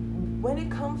 when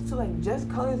it comes to like just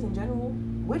colors in general,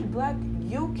 with black,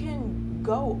 you can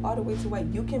go all the way to white.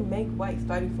 You can make white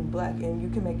starting from black, and you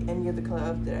can make any other color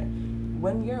after that.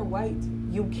 When you're white,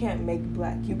 you can't make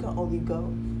black. You can only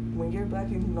go, when you're black,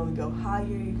 you can only go higher,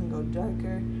 you can go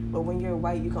darker. But when you're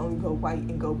white, you can only go white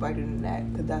and go brighter than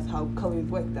that, because that's how colors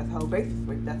work, that's how races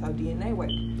work, that's how DNA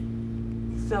works.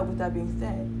 So with that being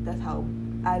said, that's how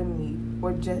Adam and Eve,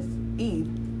 or just Eve,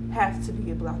 has to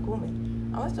be a black woman.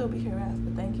 I'm gonna still be harassed,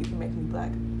 but thank you for making me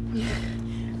black.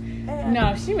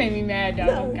 No, she made me mad, though.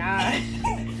 No. Oh, God.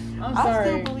 I'm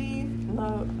sorry.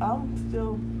 I'm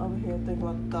still over here thinking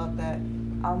about the thought that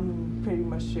I'm pretty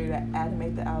much sure that Adam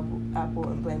ate the apple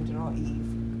and blamed it on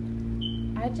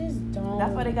Eve. I just don't.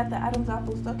 That's why they got the Adam's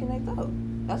apple stuck in their throat.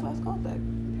 That's why it's called that.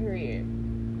 Period.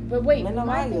 But wait, my thing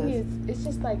Menelaus. is, it's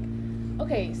just like,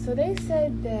 okay, so they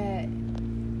said that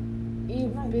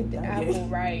Eve bit the apple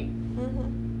right,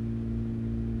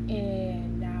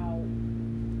 and now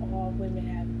all women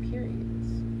have periods.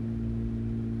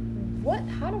 What?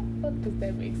 How the fuck does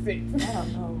that make sense? I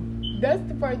don't know. That's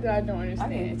the part that I don't I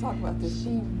understand. need to talk about this.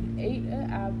 She ate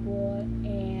an apple,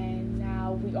 and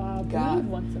now we all bleed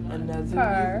once a month. Another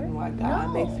reason why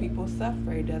God makes people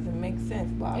suffer. It doesn't make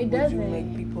sense. Why would you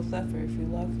make people suffer if you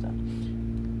love them?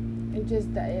 It's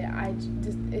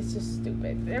just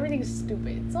stupid. Everything is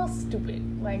stupid. It's all stupid.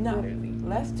 Like, literally.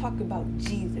 Let's talk about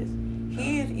Jesus.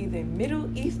 He is either Middle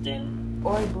Eastern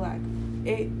or black.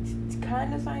 It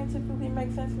kind of scientifically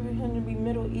makes sense for him to be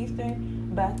Middle Eastern,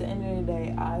 but at the end of the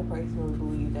day, I personally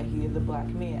believe that he is a black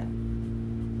man.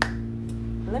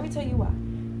 Let me tell you why.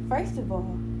 First of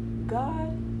all,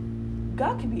 God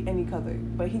can be any color,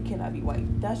 but he cannot be white.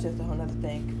 That's just a whole other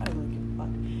thing. I don't really give a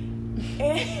fuck.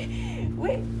 And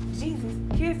with Jesus,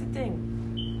 here's the thing.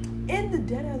 In the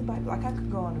dead-ass Bible, like I could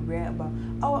go on a rant about,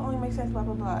 it only makes sense, blah,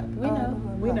 blah, blah.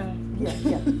 We know. Yeah.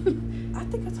 I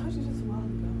think I told you this a while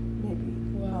ago. Maybe.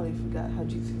 I probably forgot how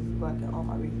Jesus is black and all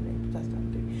my reasoning, but that's not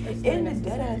the thing. In the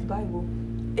dead-ass Bible,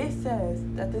 it says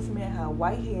that this man had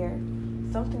white hair,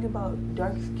 something about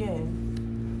dark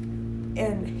skin,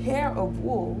 and hair of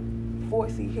wool,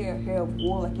 4C hair of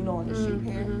wool, like, on the sheep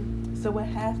hair. So it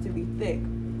has to be thick.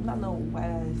 Not no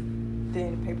white-ass,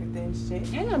 thin, paper thin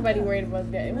shit. Ain't nobody worried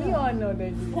about that. We all know that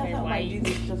Jesus That's ain't not why white.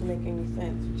 Jesus doesn't make any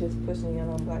sense. Just pushing it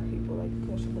on black people, like,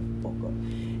 shut the fuck up.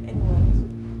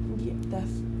 Anyways, yeah,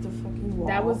 that's the fucking wall.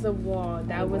 That was a wall.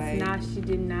 That was Right. not, she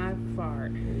did not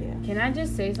fart. Yeah. Can I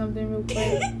just say something real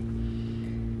quick?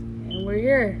 And we're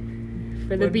here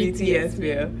for the With BTS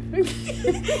meal. meal.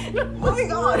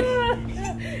 Moving on.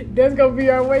 That's gonna be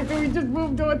our way till we just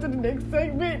moved on to the next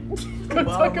segment. Go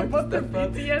While talk I'm about the looking stuff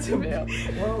up BTS meal.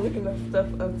 While I'm looking up stuff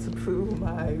up to prove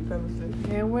my premises.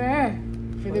 And we're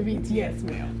for the BTS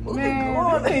meal. Moving Man,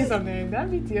 on. let me tell you something. That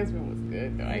BTS meal was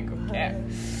good though. I ain't gonna cap.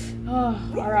 Oh,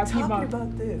 We were R.I.P. talking Mom.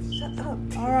 about this. Shut up.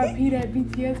 R.I.P. that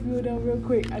BTS meal though, real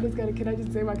quick. Can I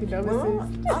just say my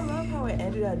condolences? I love how it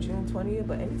ended at June 20th,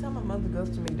 but anytime my mother goes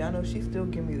to McDonald's, she still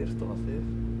give me their sauces.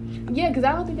 Yeah, because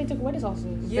I don't think they took away the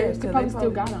sauces. Yeah, they probably still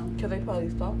got them. Because they probably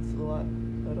stopped a lot.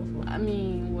 So that's why. I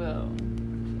mean, well,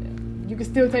 you can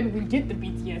still technically get the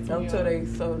BTS meal. Until they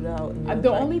sold out. And The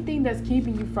only thing that's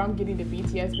keeping you from getting the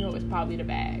BTS meal is probably the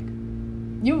bag.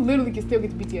 You literally can still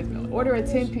get the BTS meal. Order a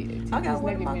 10-piece I got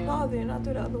one in nugget my meal. closet and I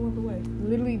threw the other ones away.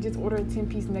 Literally just order a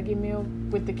 10-piece nugget meal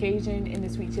with the Cajun and the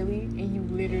sweet chili, and you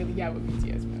literally have a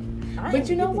BTS meal. But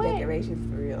you know what? Decorations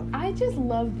for real. I just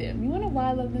love them. You want to know why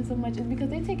I love them so much? Is because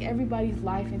they take everybody's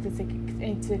life into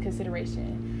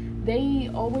consideration. They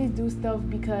always do stuff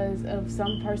because of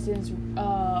some person's,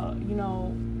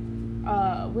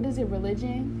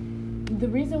 religion. The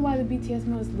reason why the BTS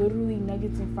meal is literally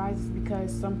nuggets and fries is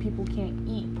because some people can't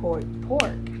eat pork.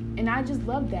 And I just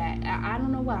love that. I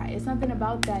don't know why. It's something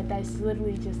about that that's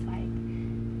literally just like,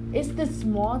 It's the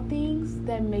small things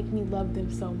that make me love them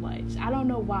so much. I don't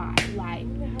know why. Like, I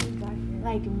wonder how we got here.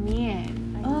 like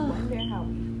man. I wonder how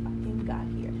we fucking got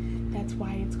here. That's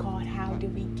why it's called How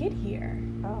Did We Get Here?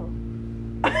 Oh.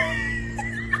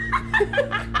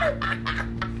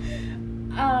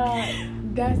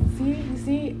 You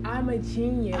see, I'm a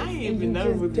genius. I didn't and even you know it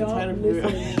just was the don't title for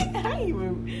listen it.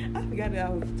 to me. I forgot that I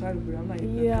was the title for it. I'm like,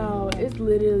 Yo, it's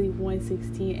literally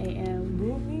 1:16 a.m.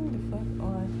 moving the fuck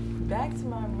on. Back to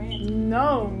my rant.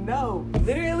 No.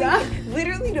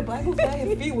 Literally, the Bible said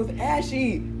his feet was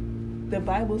ashy. The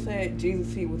Bible said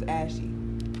Jesus' feet was ashy.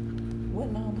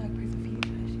 What non-black person feet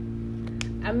is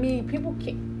ashy? I mean, people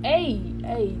can't. Hey,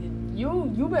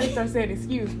 you better start saying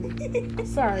excuse me.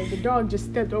 Sorry, the dog just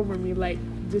stepped over me like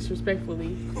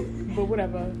disrespectfully, but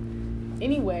whatever.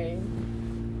 Anyway,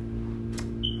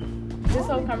 this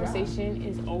whole conversation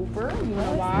is over. You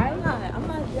know why? I'm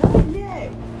not done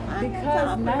yet.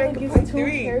 Because Nyla gets too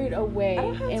carried away,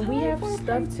 and we have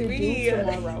stuff to do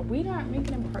tomorrow. We aren't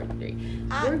making it part 3.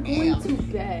 We're going to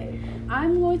bed.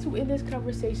 I'm going to end this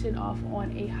conversation off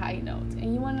on a high note.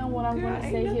 And you want to know what I'm going to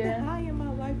say here? Ain't nothing high in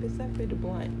my life except for the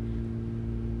blunt.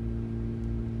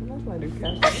 That's my new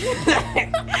caption.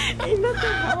 Ain't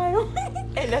nothing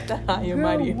high in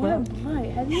my life. What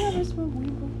blunt? Have you ever smoked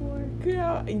weed before?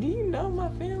 Girl, do you know my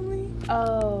family?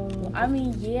 Oh, I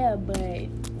mean, yeah, but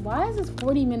why is this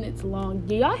 40 minutes long?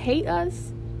 Do y'all hate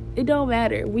us? It don't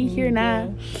matter. We here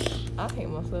now. I hate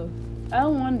myself. I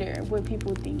wonder what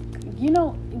people think. You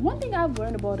know, one thing I've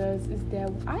learned about us is that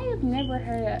I have never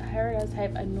heard us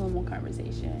have a normal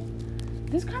conversation.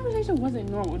 This conversation wasn't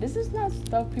normal. This is not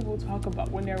stuff people talk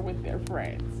about when they're with their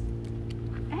friends.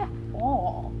 At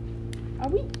all. Are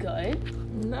we good?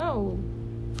 No.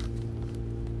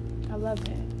 I love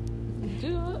it.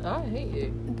 Do it. I hate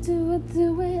it. Do it.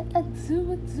 Do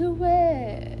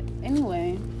it.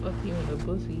 Anyway. Fuck you in the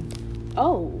pussy.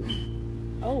 Oh.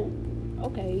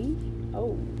 Okay.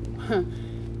 Oh.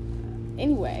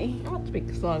 Anyway. I'm about to make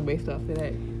a song based off of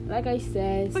that. Like I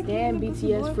said, Fuck stand you,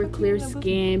 BTS boy, for fuck clear you,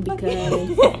 skin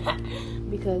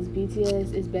because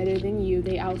BTS is better than you.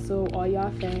 They outsold all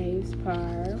y'all faves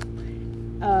per.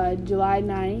 July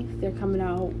 9th, they're coming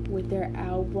out with their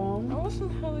album. I want some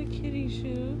Hello Kitty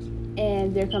shoes.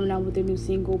 And they're coming out with their new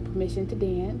single, Permission to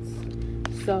Dance.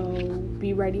 So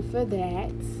be ready for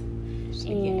that.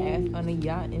 Shake your ass on a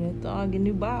yacht in a thong in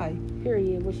Dubai.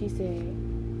 Period, what she said.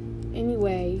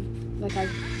 Anyway, like I...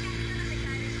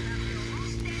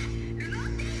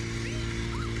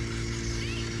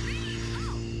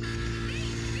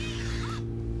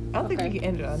 I don't think we can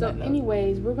end it on that note.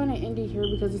 Anyways, we're going to end it here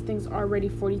because this thing's already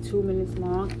 42 minutes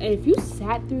long. And if you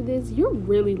sat through this, you're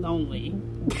really lonely.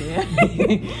 Yeah.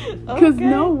 Because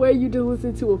no way you just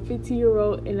listen to a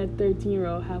 15-year-old and a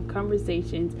 13-year-old have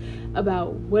conversations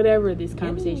about whatever these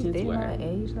conversations were. My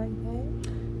age like that?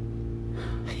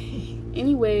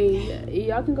 Anyway,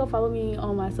 y'all can go follow me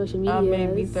on my social media. I may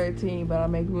be 13, but I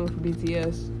make room for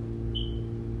BTS.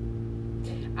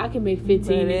 I can make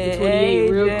 15 into 28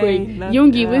 real quick. Nothing.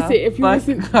 Yoongi, listen, if you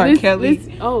listen, Kelly.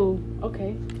 oh,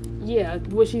 okay. Yeah,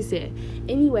 what she said.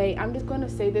 Anyway, I'm just going to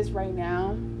say this right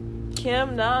now.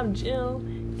 Kim Nam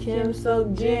Jin, Kim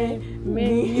Sok Jin,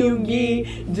 Min Yoongi,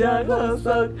 Jung Ho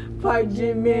Suk, Park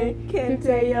Jin Min, Kim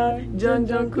Taeyeon, Jung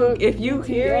Jungkook. If you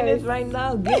hearing this right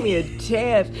now, give me a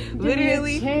chance.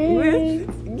 Literally,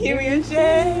 give me a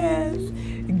chance.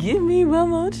 Give me one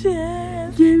more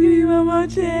chance. Give me one more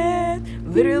chance.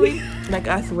 Literally, like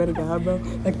I swear to God, bro.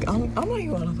 Like I'm not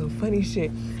even on some funny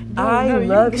shit. I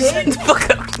love it. Fuck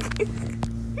up.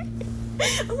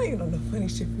 I'm not even on the funny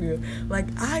shit for real. Like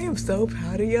I am so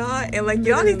proud of y'all, and like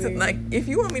y'all need to like if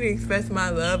you want me to express my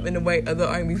love in a way other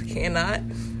armies cannot.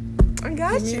 I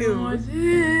got you.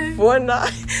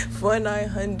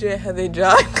 4900 Heather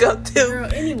Drive. Come to.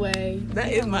 Girl, anyway.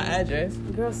 That is my address.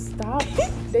 Girl, stop.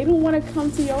 They don't want to come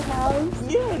to your house.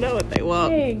 You don't know what they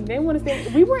want. Dang, they want to stay.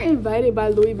 We were invited by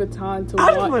Louis Vuitton to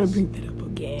watch. I just want to bring that up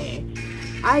again.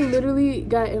 I literally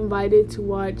got invited to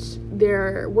watch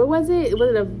their, what was it?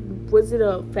 Was it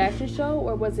a fashion show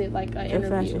or was it like an interview?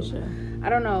 Fashion show. I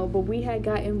don't know, but we had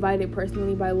got invited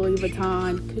personally by Louis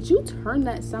Vuitton. Could you turn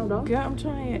that sound off? Girl, I'm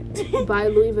trying. By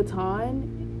Louis Vuitton,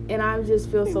 and I just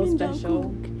feel so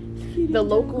special. The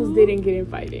locals didn't get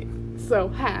invited, so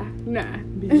nah.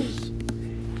 Bitch.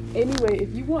 Anyway,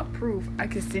 if you want proof, I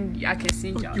can send y'all.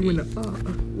 You in the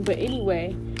But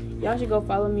anyway, y'all should go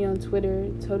follow me on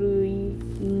Twitter. Totally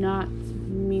not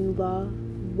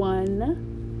Mila1.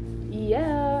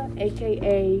 Yeah,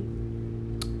 aka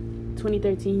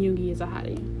 2013 Yoongi is a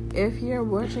hottie. If you're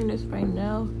watching this right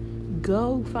now,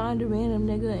 go find a random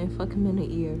nigga and fuck him in the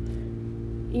ear.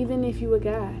 Even if you a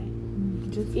guy.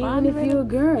 Just Even find if a you're a nigga.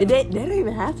 girl. They don't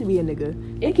even have to be a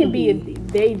nigga. It can be a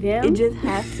they, them. It just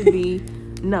has to be.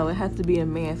 No, it has to be a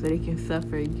man so they can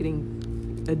suffer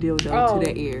getting a dildo to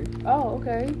their ear. Oh,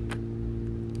 okay.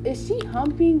 Is she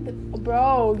humping the...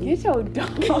 Bro, get your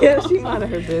dog. Yeah, she minded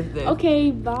her business.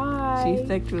 Okay, bye. She's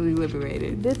sexually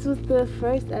liberated. This was the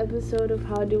first episode of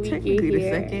How Do We Get Here? Technically the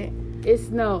second.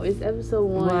 It's episode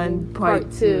 1,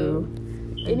 part 2.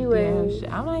 Anyway. Damn,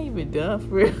 shit, I'm not even done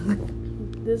for real.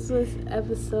 This was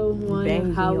episode 1 Banging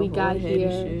of How your We Got forehead Here.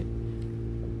 and shit.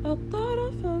 I thought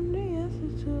I found the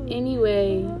answer to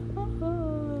Anyway.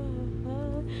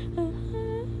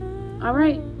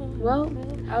 Alright, well,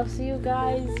 I'll see you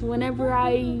guys whenever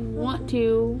I want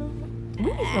to. We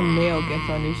need some male guests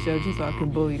on this show just so I can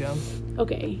bully them.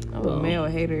 Okay. I'm a male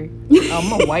hater.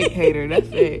 I'm a white hater. That's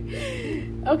it.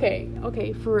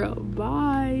 Okay, for real.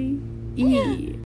 Bye.